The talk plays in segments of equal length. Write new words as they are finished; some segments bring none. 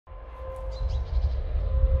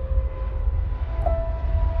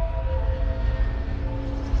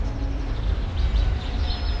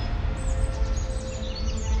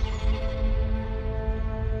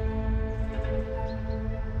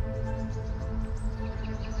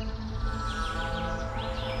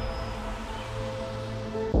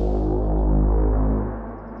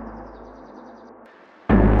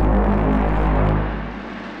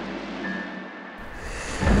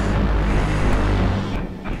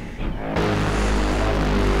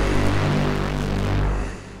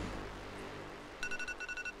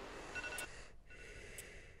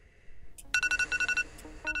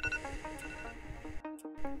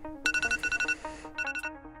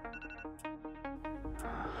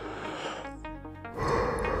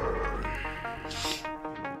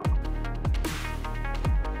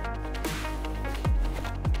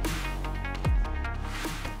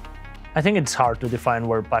I think it's hard to define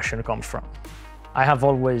where passion comes from. I have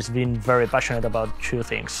always been very passionate about two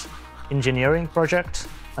things: engineering projects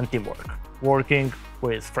and teamwork, working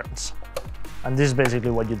with friends. And this is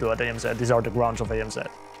basically what you do at AMZ. These are the grounds of AMZ.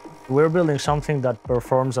 We're building something that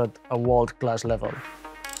performs at a world-class level,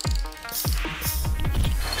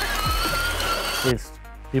 with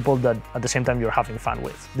people that at the same time you're having fun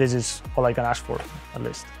with. This is all I can ask for, at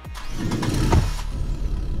least.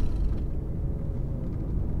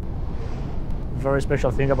 Very special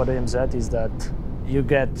thing about AMZ is that you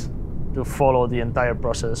get to follow the entire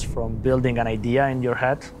process from building an idea in your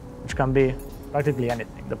head, which can be practically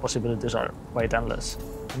anything. The possibilities are quite endless.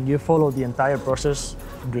 And you follow the entire process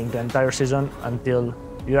during the entire season until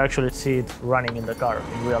you actually see it running in the car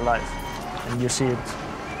in real life. And you see it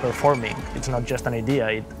performing. It's not just an idea,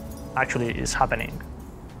 it actually is happening.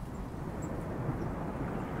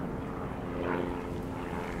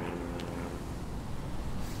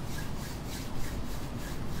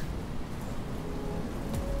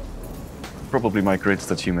 Probably my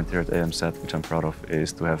greatest achievement here at AMZ, which I'm proud of,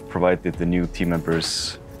 is to have provided the new team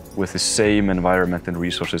members with the same environment and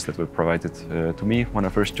resources that were provided to me when I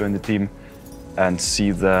first joined the team, and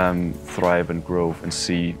see them thrive and grow and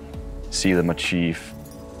see them achieve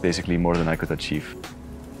basically more than I could achieve.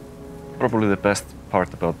 Probably the best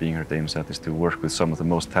part about being here at AMZ is to work with some of the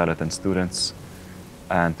most talented students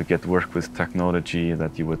and to get to work with technology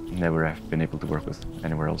that you would never have been able to work with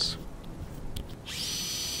anywhere else.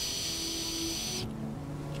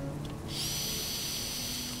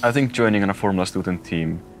 I think joining on a Formula student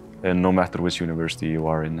team, no matter which university you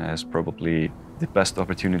are in, is probably the best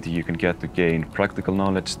opportunity you can get to gain practical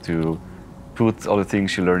knowledge, to put all the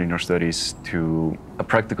things you learn in your studies to a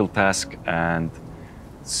practical task and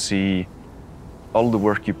see all the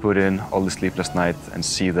work you put in, all the sleepless nights, and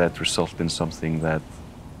see that result in something that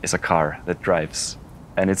is a car that drives.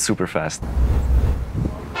 And it's super fast.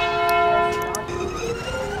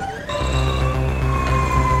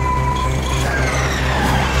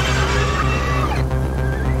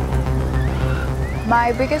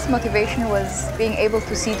 My biggest motivation was being able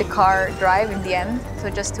to see the car drive in the end. So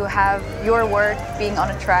just to have your work being on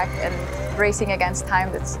a track and racing against time,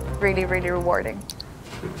 that's really, really rewarding.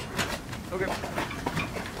 Okay.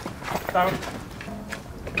 Down.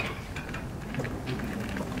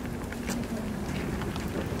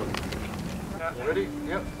 Yeah. Ready?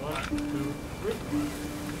 Yep. 1, 2,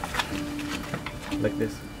 3. Like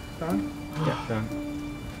this. Down? Yeah, down.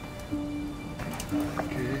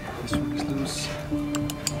 Okay, this one is loose.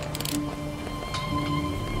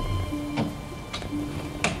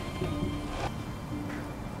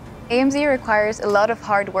 AMZ requires a lot of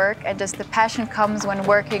hard work, and just the passion comes when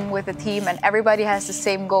working with a team and everybody has the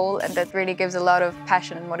same goal, and that really gives a lot of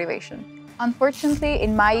passion and motivation. Unfortunately,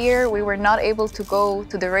 in my year, we were not able to go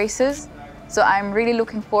to the races, so I'm really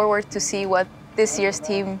looking forward to see what this year's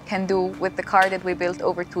team can do with the car that we built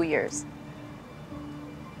over 2 years.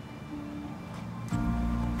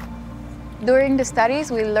 During the studies,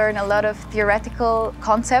 we learn a lot of theoretical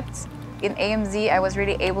concepts. In AMZ, I was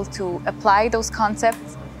really able to apply those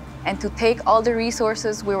concepts and to take all the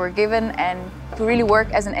resources we were given and to really work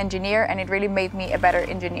as an engineer, and it really made me a better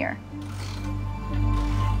engineer.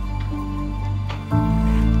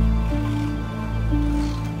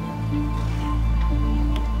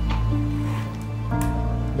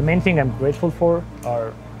 The main thing I'm grateful for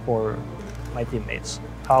are for my teammates,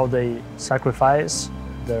 how they sacrifice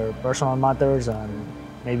their personal matters and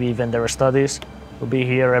maybe even their studies to be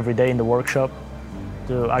here every day in the workshop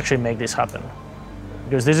to actually make this happen.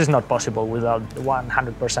 Because this is not possible without the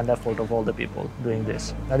 100% effort of all the people doing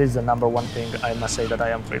this. That is the #1 thing I must say that I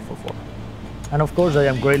am grateful for. And of course, I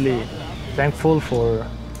am greatly thankful for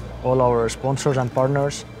all our sponsors and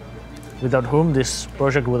partners, without whom this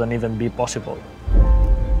project wouldn't even be possible.